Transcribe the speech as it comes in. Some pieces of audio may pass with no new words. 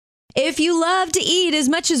If you love to eat as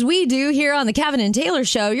much as we do here on the Kevin and Taylor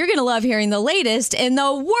Show, you're going to love hearing the latest in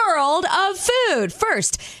the world of food.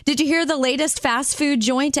 First, did you hear the latest fast food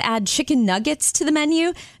joint to add chicken nuggets to the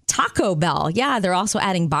menu? Taco Bell. Yeah, they're also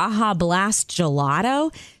adding Baja Blast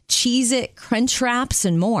Gelato, Cheez-It Crunch Wraps,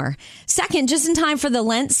 and more. Second, just in time for the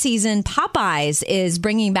Lent season, Popeyes is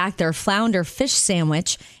bringing back their flounder fish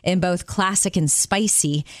sandwich in both classic and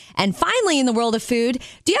spicy. And finally, in the world of food,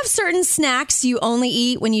 do you have certain snacks you only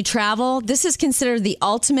eat when you travel? This is considered the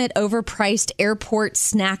ultimate overpriced airport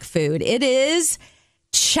snack food. It is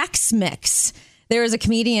Chex Mix. There is a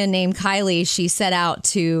comedian named Kylie. She set out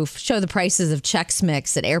to show the prices of Chex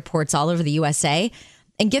Mix at airports all over the USA.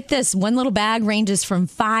 And get this, one little bag ranges from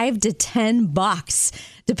 $5 to $10,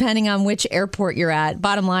 depending on which airport you're at.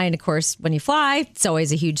 Bottom line, of course, when you fly, it's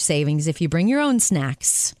always a huge savings if you bring your own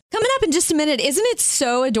snacks. Coming up in just a minute, isn't it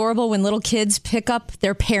so adorable when little kids pick up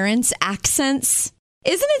their parents' accents?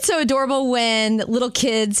 Isn't it so adorable when little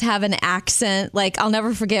kids have an accent? Like, I'll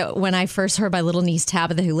never forget when I first heard my little niece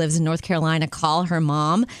Tabitha, who lives in North Carolina, call her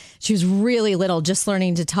mom. She was really little, just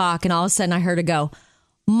learning to talk. And all of a sudden I heard her go,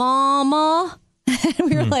 "Mama." And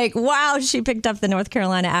we were like, wow, she picked up the North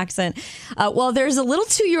Carolina accent. Well, there's a little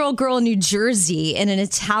 2-year-old girl in New Jersey in an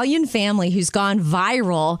Italian family who's gone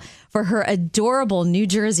viral for her adorable New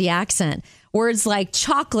Jersey accent. Words like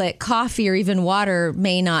chocolate, coffee, or even water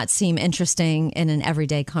may not seem interesting in an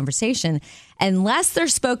everyday conversation unless they're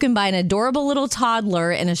spoken by an adorable little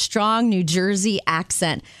toddler in a strong New Jersey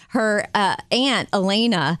accent. Her aunt,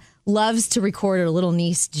 Elena, loves to record her little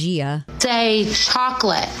niece, Gia. Say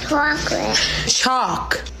chocolate. Chocolate.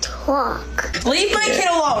 Chalk. Talk. Leave my kid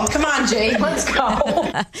alone. Come on, Jay. Let's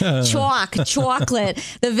go. Chocolate.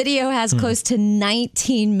 The video has close to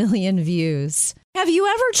 19 million views. Have you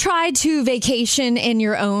ever tried to vacation in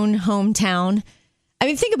your own hometown? I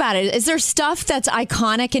mean, think about it. Is there stuff that's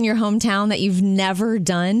iconic in your hometown that you've never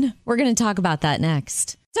done? We're going to talk about that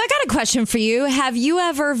next. So I got a question for you. Have you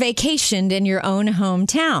ever vacationed in your own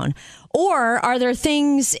hometown? Or are there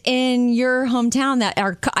things in your hometown that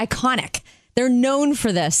are iconic? They're known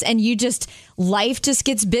for this and life just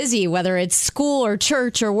gets busy, whether it's school or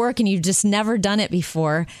church or work, and you've just never done it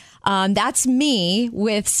before. That's me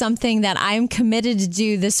with something that I'm committed to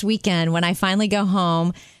do this weekend when I finally go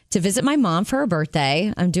home to visit my mom for her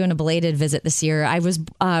birthday. I'm doing a belated visit this year. I was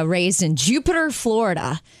raised in Jupiter,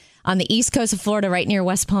 Florida, on the east coast of Florida, right near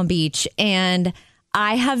West Palm Beach. And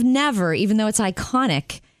I have never, even though it's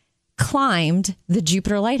iconic, climbed the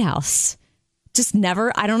Jupiter Lighthouse. Just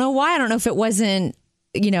never. I don't know why. I don't know if it wasn't,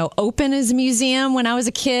 open as a museum when I was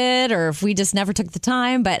a kid or if we just never took the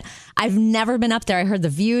time, but I've never been up there. I heard the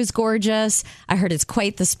view is gorgeous. I heard it's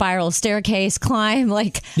quite the spiral staircase climb,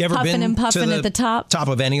 like puffing and puffing at the top. Top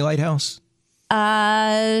of any lighthouse?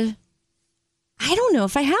 I don't know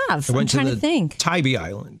if I have. I'm trying to think. Tybee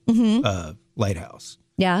Island lighthouse.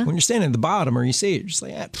 Yeah. When you're standing at the bottom or you see it, you're just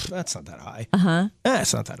like, that's not that high.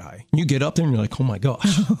 It's not that high. And you get up there and you're like, oh my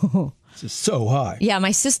gosh, this is so high. Yeah.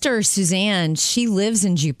 My sister, Suzanne, she lives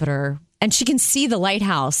in Jupiter and she can see the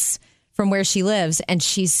lighthouse from where she lives and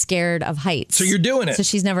she's scared of heights. So you're doing it. So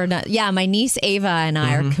she's never done. Yeah. My niece, Ava, and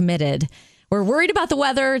I are committed. We're worried about the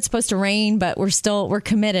weather. It's supposed to rain, but we're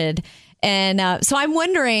committed. And so I'm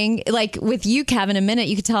wondering, like with you, Kevin, in a minute,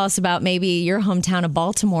 you could tell us about maybe your hometown of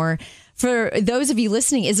Baltimore. For those of you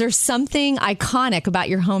listening, is there something iconic about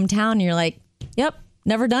your hometown? And you're like, yep,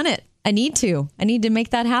 never done it. I need to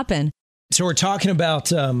make that happen. So we're talking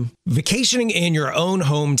about vacationing in your own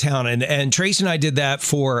hometown. And Tracy and I did that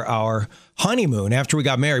for our honeymoon after we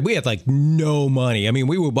got married. We had like no money. I mean,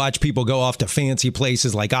 we would watch people go off to fancy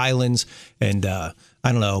places like islands and I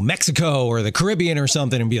don't know, Mexico or the Caribbean or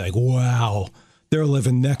something and be like, wow, they're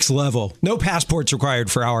living next level. No passports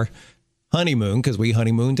required for our honeymoon because we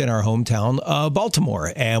honeymooned in our hometown,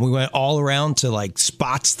 Baltimore. And we went all around to like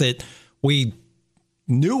spots that we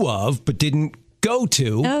knew of but didn't go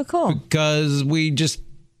to. Oh, cool. Because we just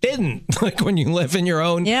didn't. Like when you live in your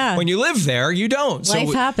own, when you live there, you don't.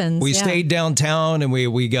 Life happens. We stayed downtown and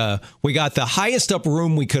we got the highest up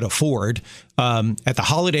room we could afford at the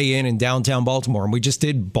Holiday Inn in downtown Baltimore. And we just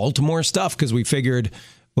did Baltimore stuff because we figured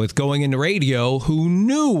with going into radio, who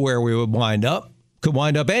knew where we would wind up? Could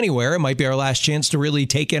wind up anywhere. It might be our last chance to really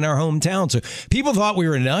take in our hometown. So people thought we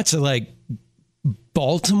were nuts. Like,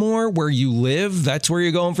 Baltimore, where you live, that's where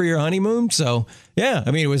you're going for your honeymoon. So, yeah,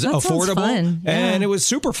 I mean, it was affordable and it was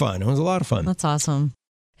super fun. It was a lot of fun. That's awesome.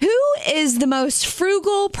 Who is the most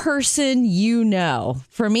frugal person you know?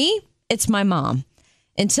 For me, it's my mom.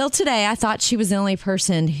 Until today, I thought she was the only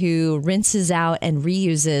person who rinses out and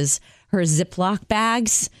reuses her Ziploc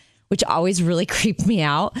bags, which always really creeped me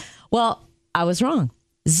out. Well, I was wrong.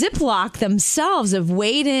 Ziploc themselves have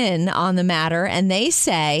weighed in on the matter, and they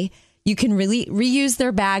say you can reuse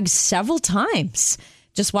their bags several times.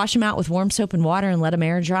 Just wash them out with warm soap and water and let them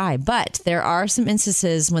air dry. But there are some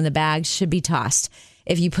instances when the bags should be tossed.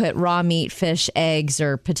 If you put raw meat, fish, eggs,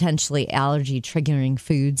 or potentially allergy-triggering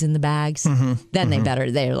foods in the bags, then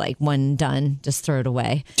they're like one done, just throw it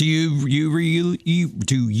away. Do you reuse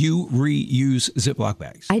Ziploc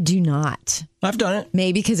bags? I do not. I've done it.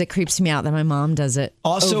 Maybe because it creeps me out that my mom does it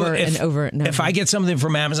Also, over and over and over. If I get something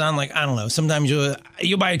from Amazon, like, I don't know, sometimes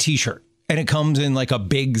you'll buy a T-shirt and it comes in like a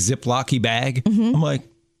big Ziploc-y bag. I'm like,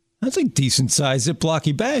 that's a decent sized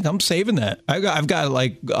Ziploc-y bag. I'm saving that. I've got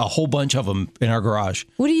like a whole bunch of them in our garage.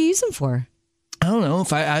 What do you use them for? I don't know.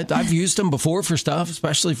 If I've used them before for stuff,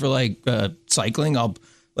 especially for like cycling. I'll,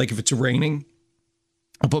 like, if it's raining,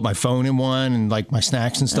 I'll put my phone in one and like my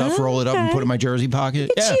snacks and stuff, roll it up and put it in my jersey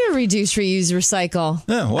pocket. It's you reduce, reuse, recycle.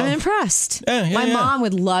 Yeah, well, I'm impressed. My mom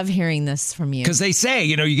would love hearing this from you. Because they say,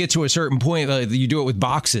 you get to a certain point, you do it with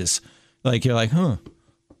boxes. Like, you're like,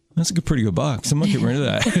 that's a pretty good box. I'm going to get rid of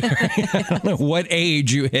that. I don't know what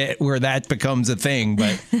age you hit where that becomes a thing,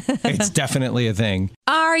 but it's definitely a thing.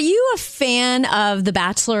 Are you a fan of The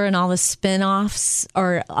Bachelor and all the spinoffs,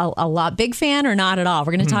 or a lot big fan, or not at all?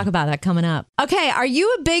 We're going to talk about that coming up. Okay, are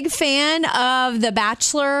you a big fan of The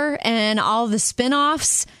Bachelor and all the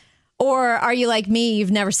spinoffs? Or are you like me,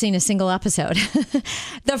 you've never seen a single episode?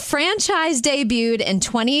 The franchise debuted in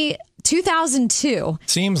 2002.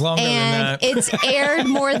 Seems longer than that. And it's aired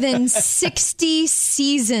more than 60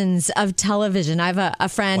 seasons of television. I have a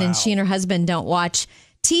friend, and she and her husband don't watch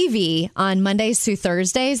TV on Mondays through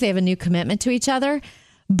Thursdays. They have a new commitment to each other.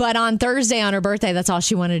 But on Thursday, on her birthday, that's all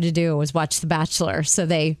she wanted to do was watch The Bachelor. So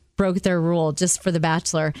they broke their rule just for The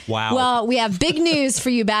Bachelor. Wow. Well, we have big news for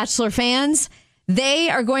you Bachelor fans. They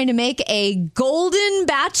are going to make a Golden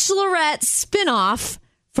Bachelorette spinoff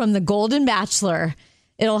from The Golden Bachelor.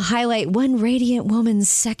 It'll highlight one radiant woman's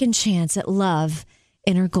second chance at love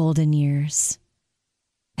in her golden years.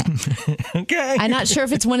 Okay. I'm not sure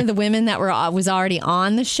if it's one of the women that was already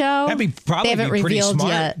on the show. That'd be probably pretty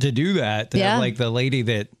smart to do that. Yeah. Like the lady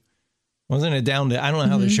that wasn't it down to, I don't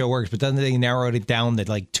know how the show works, but doesn't they narrowed it down to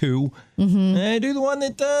like 2? Do the one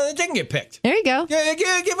that didn't get picked. There you go. Yeah,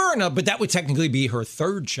 give her enough, but that would technically be her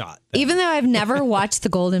third shot. Even though I've never watched The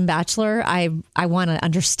Golden Bachelor, I want to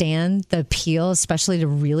understand the appeal, especially to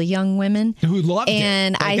really young women who loved it.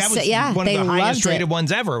 And like, that was one of the highest rated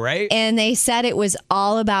ones ever, right? And they said it was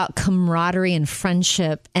all about camaraderie and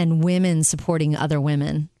friendship and women supporting other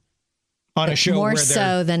women. On a show more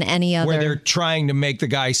so than any other. Where they're trying to make the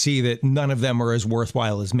guy see that none of them are as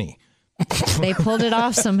worthwhile as me. They pulled it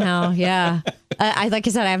off somehow. Yeah. Like I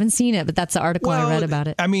said, I haven't seen it, but that's the article I read about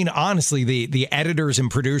it. I mean, honestly, the editors and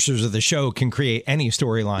producers of the show can create any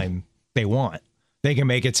storyline they want. They can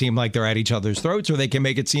make it seem like they're at each other's throats, or they can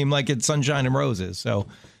make it seem like it's sunshine and roses. So,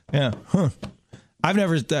 yeah. I've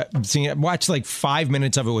never seen it. Watched like 5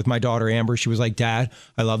 minutes of it with my daughter, Amber. She was like, Dad,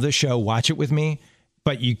 I love this show. Watch it with me.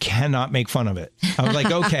 But you cannot make fun of it. I was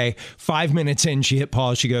like, okay. 5 minutes in, she hit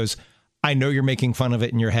pause. She goes, I know you're making fun of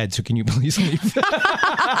it in your head, so can you please leave?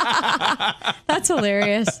 That's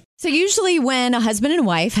hilarious. So usually when a husband and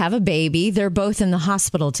wife have a baby, they're both in the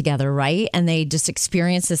hospital together, right? And they just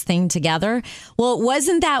experience this thing together. Well, it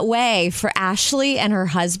wasn't that way for Ashley and her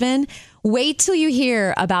husband. Wait till you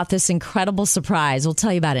hear about this incredible surprise. We'll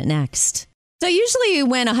tell you about it next. So usually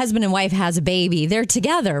when a husband and wife has a baby, they're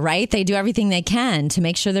together, right? They do everything they can to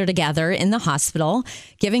make sure they're together in the hospital,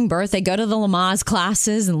 giving birth. They go to the Lamaze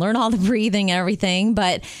classes and learn all the breathing and everything.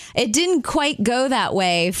 But it didn't quite go that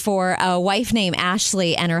way for a wife named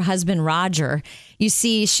Ashley and her husband, Roger. You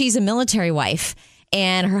see, she's a military wife,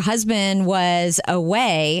 and her husband was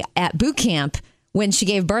away at boot camp when she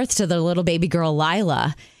gave birth to their little baby girl,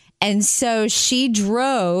 Lila. And so she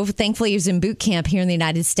drove, thankfully he was in boot camp here in the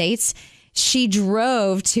United States. She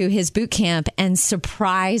drove to his boot camp and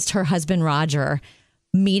surprised her husband, Roger,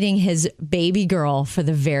 meeting his baby girl for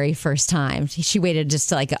the very first time. She waited just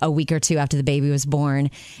like a week or two after the baby was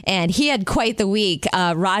born. And he had quite the week.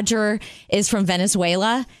 Roger is from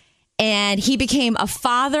Venezuela, and he became a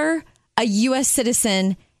father, a U.S.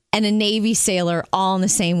 citizen, and a Navy sailor all in the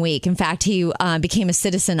same week. In fact, he became a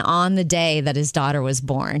citizen on the day that his daughter was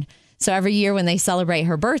born. So every year when they celebrate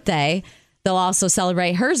her birthday, they'll also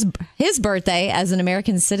celebrate his birthday as an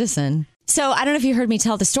American citizen. So I don't know if you heard me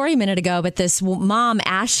tell the story a minute ago, but this mom,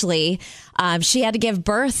 Ashley, She had to give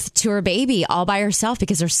birth to her baby all by herself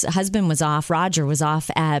because her husband was off. Roger was off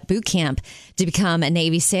at boot camp to become a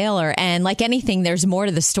Navy sailor. And like anything, there's more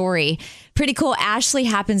to the story. Pretty cool. Ashley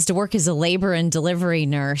happens to work as a labor and delivery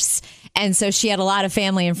nurse. And so she had a lot of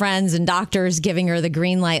family and friends and doctors giving her the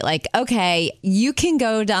green light, like, okay, you can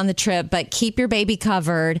go down the trip, but keep your baby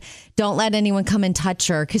covered. Don't let anyone come and touch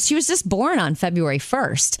her, because she was just born on February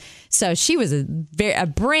 1st. So she was a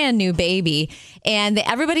brand new baby. And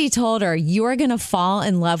everybody told her, you are going to fall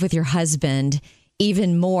in love with your husband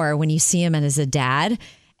even more when you see him as a dad.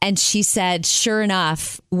 And she said, sure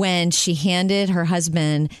enough, when she handed her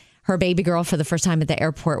husband her baby girl for the first time at the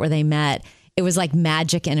airport where they met, it was like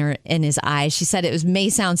magic in his eyes. She said it may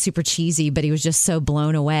sound super cheesy, but he was just so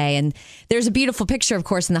blown away. And there's a beautiful picture, of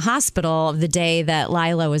course, in the hospital of the day that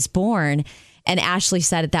Lila was born. And Ashley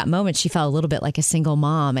said at that moment she felt a little bit like a single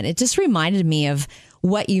mom. And it just reminded me of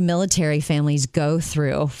what you military families go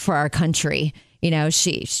through for our country. You know,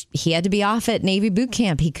 he had to be off at Navy boot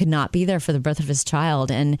camp. He could not be there for the birth of his child.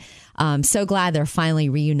 And so glad they're finally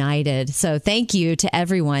reunited. So thank you to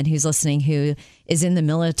everyone who's listening who is in the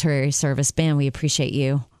military service. Ben, we appreciate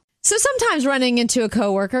you. So sometimes running into a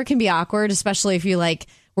coworker can be awkward, especially if you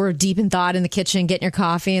were deep in thought in the kitchen getting your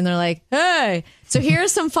coffee and they're like, hey. So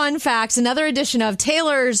here's some fun facts. Another edition of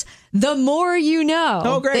Taylor's The More You Know.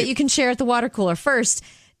 Oh, great. That you can share at the water cooler. First,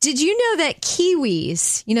 did you know that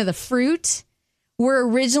kiwis, the fruit, were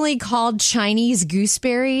originally called Chinese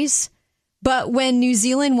gooseberries? But when New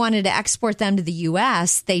Zealand wanted to export them to the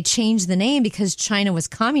U.S., they changed the name because China was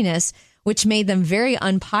communist, which made them very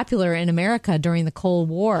unpopular in America during the Cold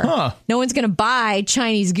War. Huh. No one's going to buy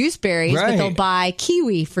Chinese gooseberries, right. But they'll buy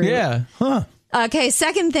kiwi fruit. Yeah. Huh. Okay,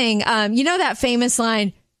 second thing, you know that famous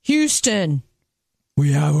line, Houston,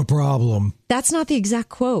 we have a problem. That's not the exact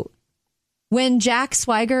quote. When Jack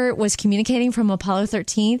Swigert was communicating from Apollo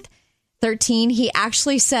 13, he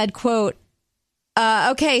actually said, quote,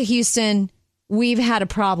 okay, Houston, we've had a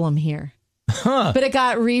problem here. Huh. But it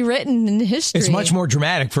got rewritten in history. It's much more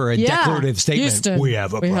dramatic for a declarative statement. Houston, we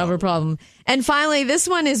have a problem. And finally, this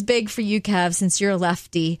one is big for you, Kev, since you're a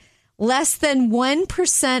lefty. Less than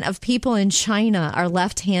 1% of people in China are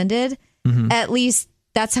left-handed. Mm-hmm. At least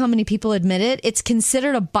that's how many people admit it. It's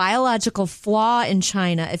considered a biological flaw in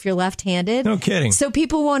China if you're left-handed. No kidding. So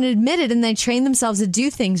people won't admit it, and they train themselves to do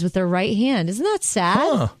things with their right hand. Isn't that sad?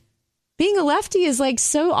 Huh. Being a lefty is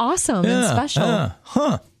so awesome and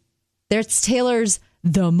special. There's Taylor's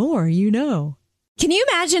The More You Know. Can you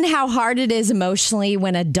imagine how hard it is emotionally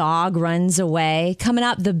when a dog runs away? Coming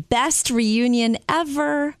up, the best reunion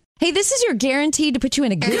ever. Hey, this is your guaranteed to put you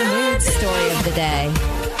in a good mood story of the day.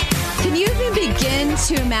 Can you even begin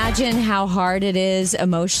to imagine how hard it is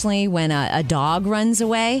emotionally when a dog runs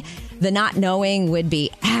away? The not knowing would be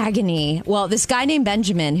agony. Well, this guy named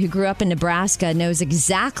Benjamin, who grew up in Nebraska, knows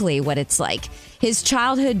exactly what it's like. His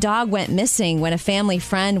childhood dog went missing when a family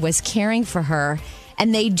friend was caring for her,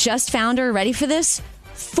 and they just found her, ready for this,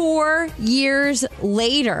 4 years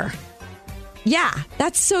later. Yeah,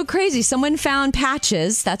 that's so crazy. Someone found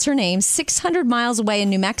Patches, that's her name, 600 miles away in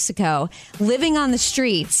New Mexico, living on the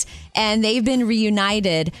streets, and they've been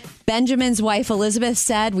reunited. Benjamin's wife, Elizabeth,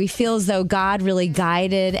 said, we feel as though God really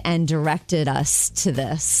guided and directed us to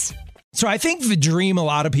this. So I think the dream a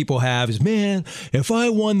lot of people have is, man, if I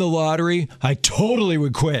won the lottery, I totally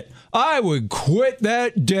would quit. I would quit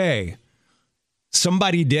that day.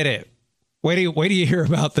 Somebody did it. Wait till you hear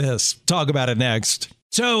about this. Talk about it next.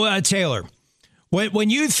 So, Taylor, when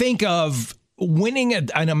you think of winning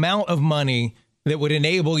an amount of money that would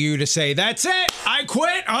enable you to say, that's it, I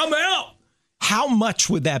quit, I'm out, how much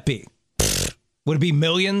would that be? Would it be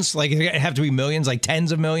millions? Like, it have to be millions, like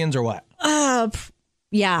tens of millions or what?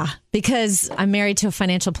 Yeah, because I'm married to a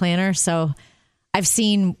financial planner, so I've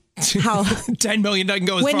seen how 10 million doesn't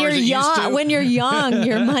go as far as it used to. When you're young,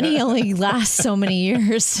 your money only lasts so many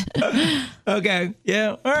years. Okay,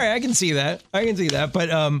 yeah, all right, I can see that.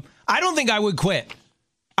 But I don't think I would quit.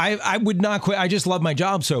 I would not quit. I just love my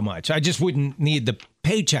job so much. I just wouldn't need the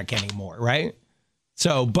paycheck anymore, right?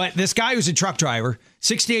 So, but this guy who's a truck driver,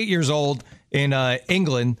 68 years old in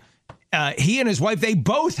England. He and his wife, they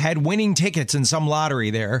both had winning tickets in some lottery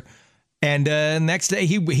there. And next day,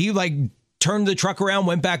 he turned the truck around,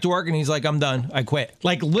 went back to work, and he's like, I'm done. I quit.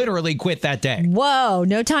 Like, literally quit that day. Whoa.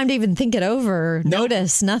 No time to even think it over. Nope.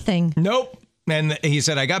 Notice. Nothing. Nope. And he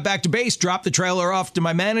said, I got back to base, dropped the trailer off to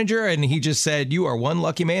my manager, and he just said, you are one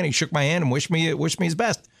lucky man. He shook my hand and wished me his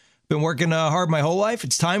best. Been working hard my whole life.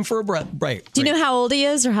 It's time for a break. Do you know how old he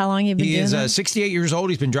is or how long he's been doing that? He is 68 years old.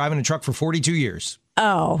 He's been driving a truck for 42 years.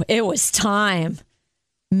 Oh, it was time.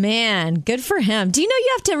 Man, good for him. Do you know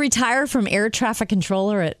you have to retire from air traffic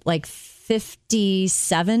controller at 50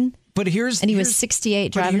 57. But he was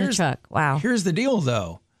 68 driving a truck. Wow. Here's the deal,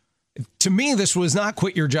 though. To me, this was not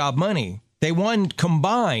quit your job money. They won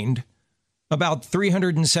combined about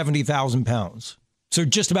 370,000 pounds. So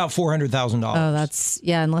just about $400,000.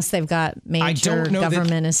 Oh, unless they've got major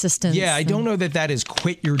government assistance. Yeah, I don't know that is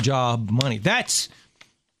quit your job money.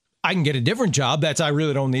 I can get a different job. I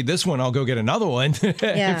really don't need this one. I'll go get another one.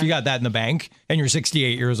 If you got that in the bank and you're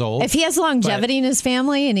 68 years old. If he has longevity in his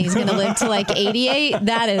family and he's going to live to like 88,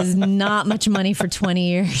 that is not much money for 20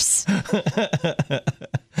 years.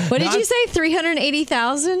 What did you say?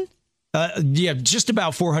 380,000? Yeah, just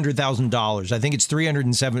about $400,000. I think it's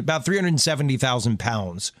about 370,000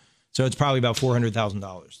 pounds. So it's probably about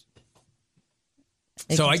 $400,000.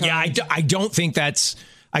 So I don't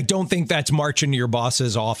think that's march into your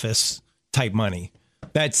boss's office type money.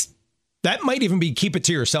 That might even be keep it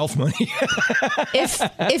to yourself money.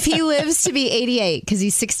 if he lives to be 88, because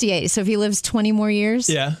he's 68, so if he lives 20 more years,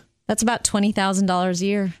 that's about $20,000 a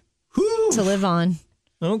year to live on.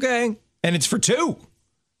 Okay, and it's for two.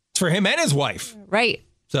 It's for him and his wife. Right.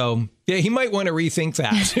 So, yeah, he might want to rethink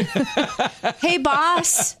that. Hey,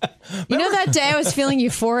 boss. You know that day I was feeling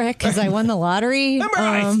euphoric because I won the lottery? Remember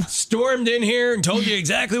I stormed in here and told you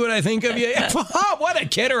exactly what I think of you? What a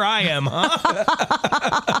kidder I am, huh?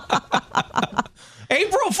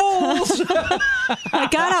 April Fools! I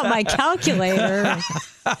got out my calculator.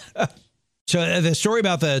 So the story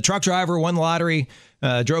about the truck driver won the lottery,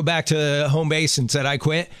 drove back to home base and said, I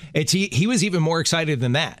quit. He was even more excited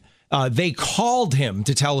than that. They called him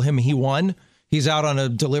to tell him he won. He's out on a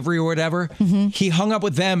delivery or whatever. Mm-hmm. He hung up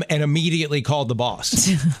with them and immediately called the boss.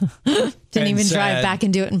 Didn't even drive back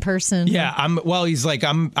and do it in person. Yeah, he's like,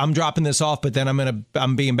 I'm dropping this off, but then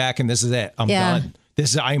I'm being back and this is it. I'm done.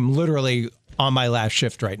 I'm literally on my last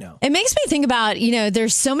shift right now. It makes me think about,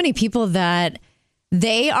 there's so many people that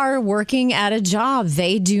they are working at a job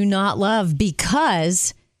they do not love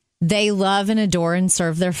because they love and adore and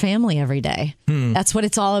serve their family every day. That's what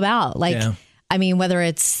it's all about. I mean, whether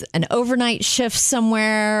it's an overnight shift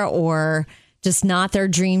somewhere or just not their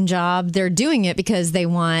dream job, they're doing it because they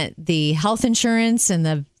want the health insurance and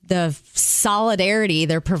the solidarity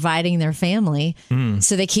they're providing their family.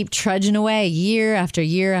 So they keep trudging away year after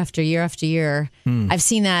year after year after year. I've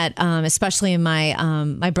seen that, especially in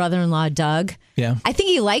my brother-in-law, Doug. Yeah. I think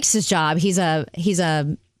he likes his job. He's a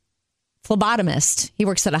phlebotomist. He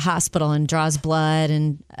works at a hospital and draws blood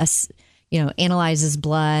and analyzes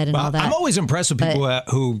blood and all that. I'm always impressed with people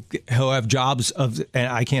who have jobs and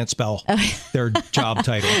I can't spell their job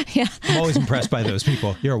title. Yeah. I'm always impressed by those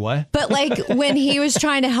people. You're what? But when he was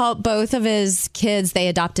trying to help both of his kids, they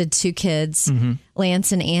adopted two kids,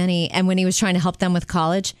 Lance and Annie. And when he was trying to help them with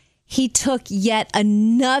college, he took yet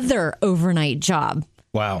another overnight job.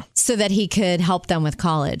 Wow. So that he could help them with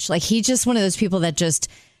college. He's just one of those people that just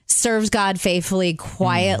serves God faithfully,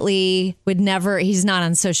 quietly, he's not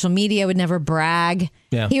on social media, would never brag.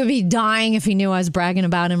 Yeah. He would be dying if he knew I was bragging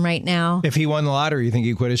about him right now. If he won the lottery, you think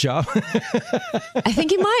he'd quit his job? I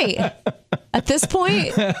think he might. At this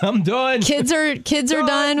point, I'm done. Kids are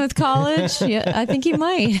done with college. Yeah, I think he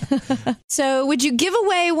might. So would you give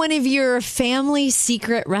away one of your family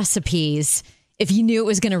secret recipes if you knew it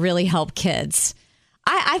was going to really help kids?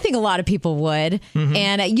 I think a lot of people would. Mm-hmm.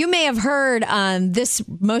 And you may have heard this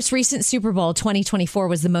most recent Super Bowl 2024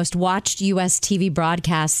 was the most watched U.S. TV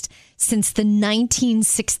broadcast since the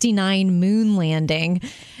 1969 moon landing.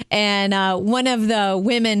 And one of the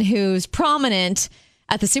women who's prominent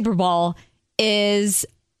at the Super Bowl is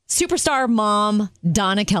superstar mom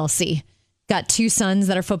Donna Kelce. Got two sons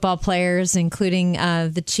that are football players, including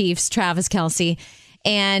the Chiefs, Travis Kelce.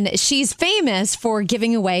 And she's famous for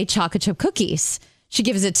giving away chocolate chip cookies. She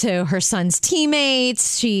gives it to her son's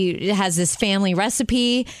teammates. She has this family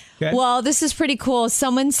recipe. Okay. Well, this is pretty cool.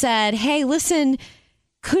 Someone said, hey, listen,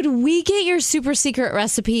 could we get your super secret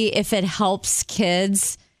recipe if it helps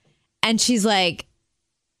kids? And she's like,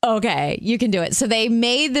 okay, you can do it. So they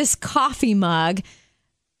made this coffee mug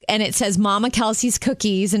and it says Mama Kelce's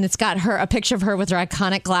Cookies. And it's got a picture of her with her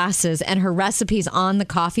iconic glasses and her recipes on the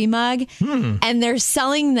coffee mug. And they're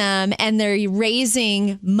selling them and they're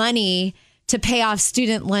raising money to pay off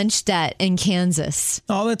student lunch debt in Kansas.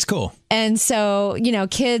 Oh, that's cool. And so,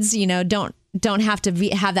 kids, don't have to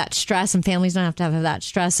have that stress, and families don't have to have that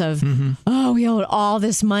stress of, we owe all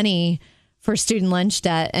this money for student lunch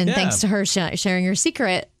debt. And thanks to her sharing her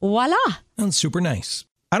secret, voila. That's super nice.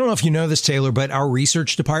 I don't know if you know this, Taylor, but our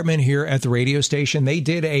research department here at the radio station, they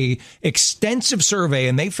did a extensive survey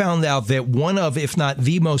and they found out that one of, if not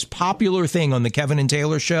the most popular thing on the Kevin and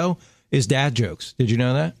Taylor show is dad jokes. Did you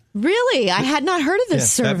know that? Really? I had not heard of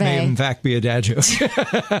this That may survey. in fact be a dad joke.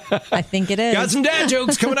 I think it is. Got some dad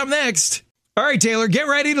jokes coming up next. All right, Taylor, get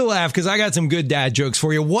ready to laugh because I got some good dad jokes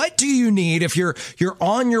for you. What do you need if you're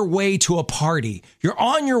on your way to a party? You're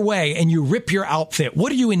on your way and you rip your outfit.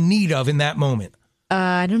 What are you in need of in that moment?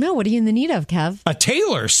 I don't know. What are you in the need of, Kev? A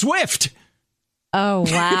Taylor Swift. Oh,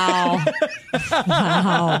 wow.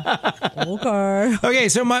 Wow. Okay. Okay,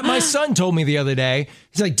 so my son told me the other day,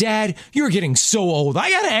 he's like, Dad, you're getting so old. I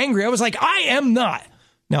got angry. I was like, I am not.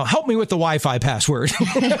 Now, help me with the Wi-Fi password.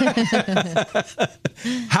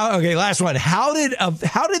 Okay, last one. How did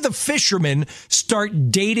the fisherman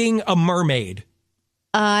start dating a mermaid?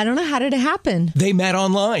 I don't know. How did it happen? They met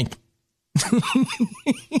online.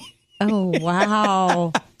 Oh,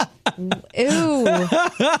 wow. Ew.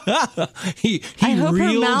 He I hope her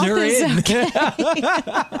reeled mouth her is in. okay.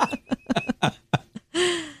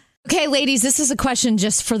 Okay, ladies, this is a question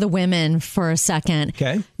just for the women for a second.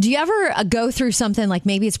 Okay. Do you ever go through something like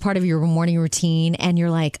maybe it's part of your morning routine and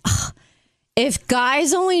you're like, "Ugh, if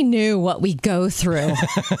guys only knew what we go through."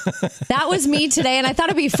 That was me today. And I thought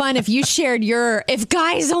it'd be fun if you shared your if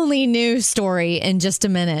guys only knew story in just a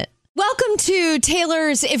minute. Welcome to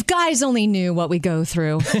Taylor's If Guys Only Knew What We Go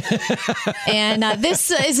Through. And this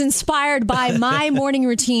is inspired by my morning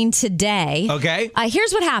routine today. Okay.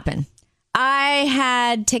 Here's what happened. I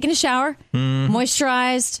had taken a shower,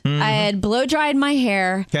 moisturized. I had blow dried my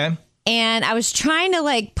hair. Okay. And I was trying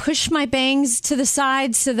to push my bangs to the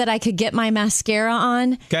side so that I could get my mascara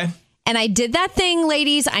on. Okay. And I did that thing,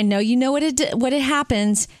 ladies. I know you know what it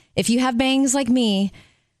happens. If you have bangs like me,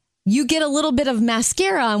 you get a little bit of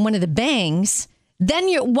mascara on one of the bangs. Then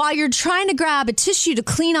while you're trying to grab a tissue to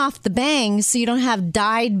clean off the bangs so you don't have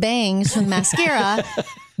dyed bangs from the mascara,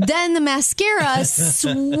 then the mascara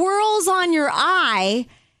swirls on your eye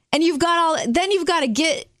and you've got to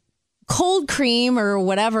get cold cream or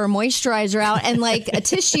whatever moisturizer out and a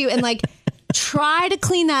tissue and try to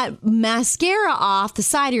clean that mascara off the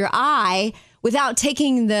side of your eye without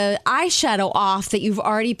taking the eyeshadow off that you've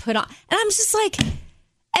already put on. And I'm just like,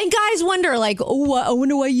 and guys wonder oh, I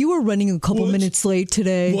wonder why you were running a couple minutes late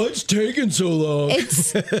today. What's taking so long?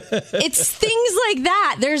 It's things like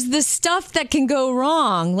that. There's this stuff that can go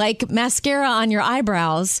wrong, like mascara on your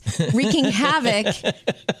eyebrows, wreaking havoc.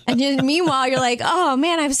 And meanwhile, you're like, oh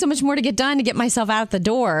man, I have so much more to get done to get myself out the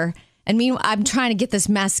door. And meanwhile, I'm trying to get this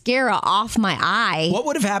mascara off my eye. What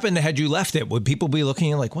would have happened had you left it? Would people be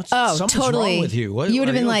looking at something's totally wrong with you? You would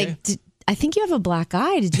have been okay? I think you have a black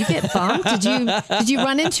eye. Did you get bumped? Did you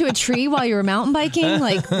run into a tree while you were mountain biking?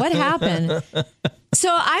 What happened? So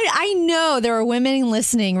I know there are women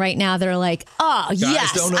listening right now that are like, oh, guys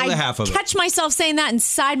yes. don't know the half of it. I catch myself saying that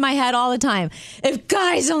inside my head all the time. If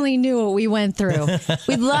guys only knew what we went through.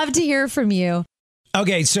 We'd love to hear from you.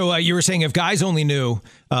 Okay, so you were saying if guys only knew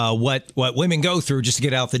what women go through just to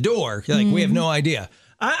get out the door, we have no idea.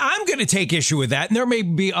 I'm going to take issue with that. And there may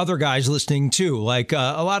be other guys listening, too, a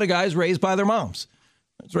lot of guys raised by their moms.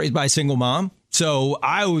 I was raised by a single mom. So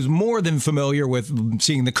I was more than familiar with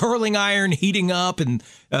seeing the curling iron heating up and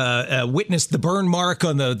witnessed the burn mark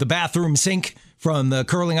on the bathroom sink from the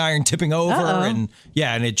curling iron tipping over. Uh-oh. And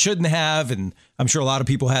it shouldn't have. And I'm sure a lot of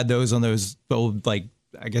people had those on those old, I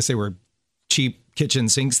guess they were cheap kitchen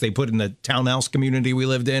sinks they put in the townhouse community we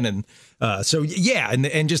lived in. And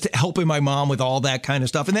and just helping my mom with all that kind of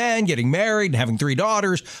stuff. And then getting married and having 3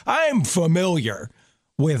 daughters. I'm familiar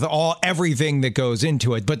with everything that goes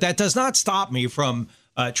into it. But that does not stop me from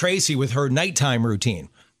Tracy with her nighttime routine.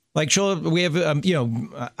 We have,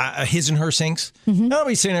 his and her sinks. Mm-hmm. I'll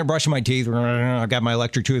be sitting there brushing my teeth. I got my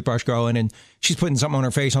electric toothbrush going and she's putting something on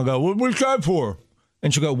her face. I'll go, what's that for?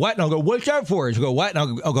 And she'll go, what? And I'll go, what's that for? And she'll go, what? And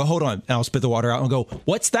I'll go, hold on. And I'll spit the water out and I'll go,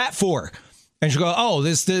 what's that for? And she'll go, oh,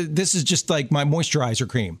 this is just my moisturizer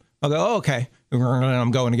cream. I'll go, oh, okay. And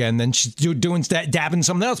I'm going again. Then she's doing that, dabbing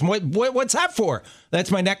something else. What's that for?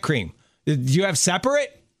 That's my neck cream. Do you have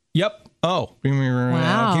separate? Yep. Oh.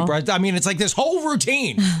 Wow. I mean, it's this whole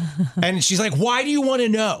routine. And she's like, why do you want to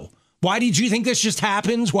know? Why did you think this just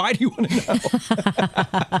happens? Why do you want to know?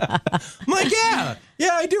 I'm like, yeah,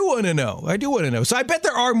 I do want to know. I do want to know. So I bet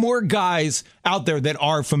there are more guys out there that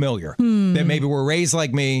are familiar, that maybe were raised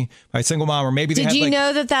like me by a single mom, or maybe they Did had you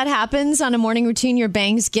know that happens on a morning routine? Your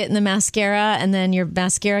bangs get in the mascara and then your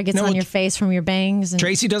mascara gets on your face from your bangs.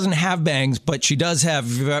 Tracy doesn't have bangs, but she does have,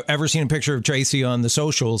 if you've ever seen a picture of Tracy on the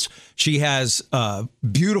socials, she has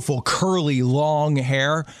beautiful, curly, long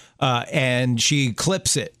hair. And she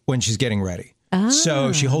clips it when she's getting ready.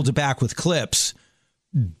 So she holds it back with clips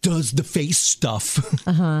does the face stuff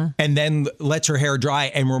and then lets her hair dry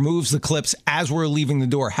and removes the clips as we're leaving the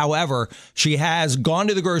door. However, she has gone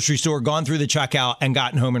to the grocery store, gone through the checkout, and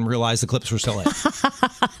gotten home and realized the clips were still in.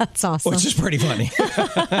 That's awesome. Which is pretty funny.